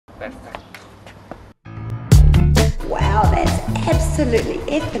Perfect. Wow, that's absolutely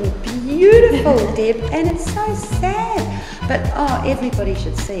effing beautiful, Deb, and it's so sad. But oh, everybody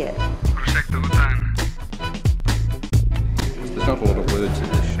should see it. There's not a lot of words in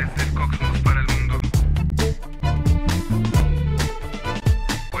this.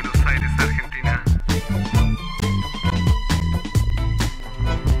 Buenos Aires, Argentina.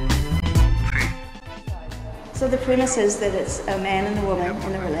 So the premise is that it's a man and a woman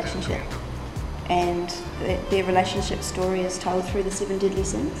in a relationship, and their relationship story is told through the 7 deadly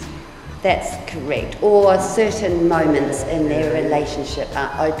sins. That's correct. Or certain moments in their relationship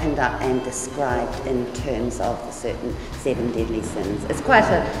are opened up and described in terms of the certain 7 deadly sins. It's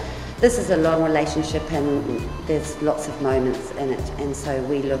this is a long relationship and there's lots of moments in it, and so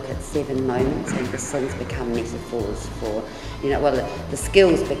we look at 7 moments and the sins become metaphors for, the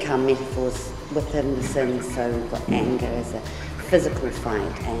skills become metaphors within the sins. So we've got anger as a physical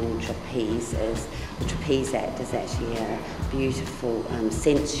fight, and the trapeze act is actually a beautiful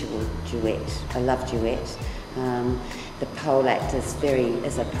sensual duet, a love duet. The pole act is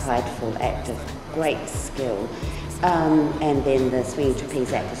a prideful act of great skill, and then the swinging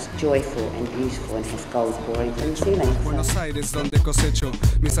trapeze act is joyful and beautiful and has gold pouring from the ceiling. Buenos Aires, donde cosecho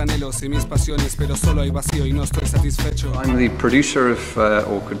mis anhelos y mis pasiones, pero solo hay vacío y no estoy satisfecho. I'm the producer of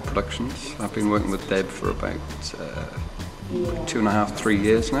Orchid Productions. I've been working with Deb for about 2.5, 3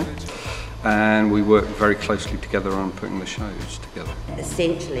 years now, and we work very closely together on putting the shows together.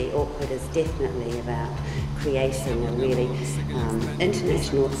 Essentially, Awkward is definitely about creating a really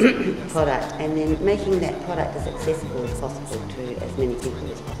international product, and then making that product as accessible as possible to as many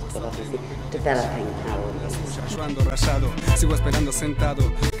people as possible, obviously developing our audience.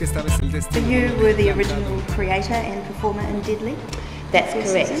 So you were the original creator and performer in Deadly? That's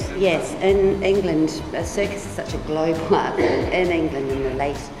correct, yes. In England, circus is such a global art form. In England in the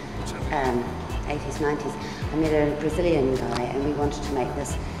late 80s, 90s, I met a Brazilian guy and we wanted to make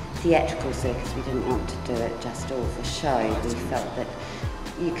this theatrical circus. We didn't want to do it just all for show. We felt that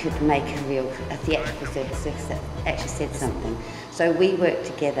you could make a theatrical circus that actually said something. So we worked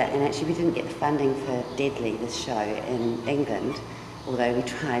together, and actually we didn't get the funding for Deadly, this show, in England, although we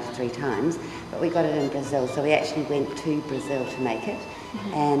tried 3 times, but we got it in Brazil. So we actually went to Brazil to make it,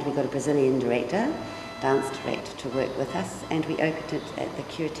 and we got a Brazilian director, dance director, to work with us, and we opened it at the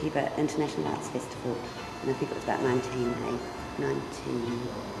Curitiba International Arts Festival, and I think it was about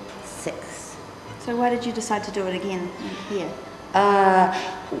 1996. So why did you decide to do it again here?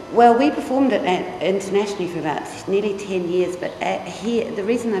 Well, we performed it internationally for about nearly 10 years, but here, the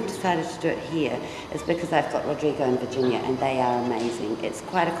reason I've decided to do it here is because I've got Rodrigo in Virginia, and they are amazing. It's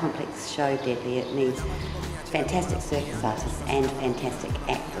quite a complex show, Deadly. It needs fantastic circus artists and fantastic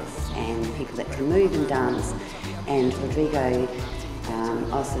actors and people that can move and dance, and Rodrigo,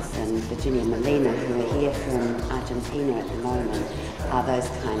 Oses and Virginia Molina, who are here from Argentina at the moment, are those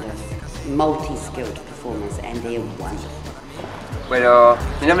kind of multi-skilled performers, and they're wonderful. Bueno,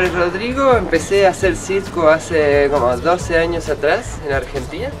 mi nombre es Rodrigo, empecé a hacer circo hace como 12 años atrás en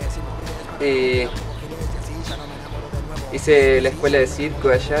Argentina. Y hice la escuela de circo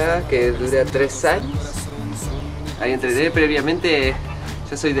allá, que dura 3 años. Ahí entrené. Previamente,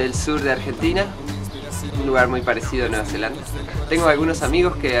 yo soy del sur de Argentina, un lugar muy parecido a Nueva Zelanda. Tengo algunos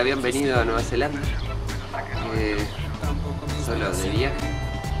amigos que habían venido a Nueva Zelanda, solo de viaje.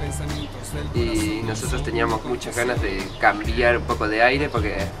 Y nosotros teníamos muchas ganas de cambiar un poco de aire,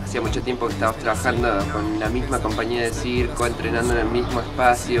 porque hacía mucho tiempo que estábamos trabajando con la misma compañía de circo, entrenando en el mismo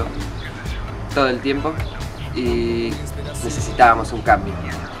espacio todo el tiempo, y necesitábamos un cambio.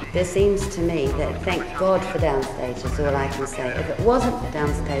 There seems to me that thank God for Downstage is all I can say. If it wasn't for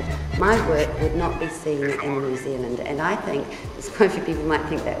Downstage, my work would not be seen in New Zealand, and I think there's quite a few people might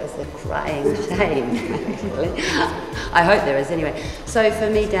think that was a crying shame, actually. I hope there is anyway. So for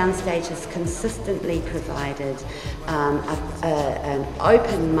me, Downstage has consistently provided an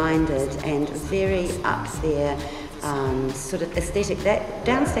open-minded and very up there sort of aesthetic that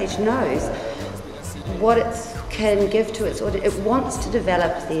Downstage knows what it can give to its audience. It wants to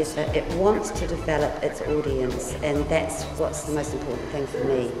develop theatre, it wants to develop its audience, and that's what's the most important thing for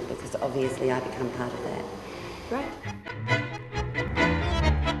me, because obviously I become part of that. Great.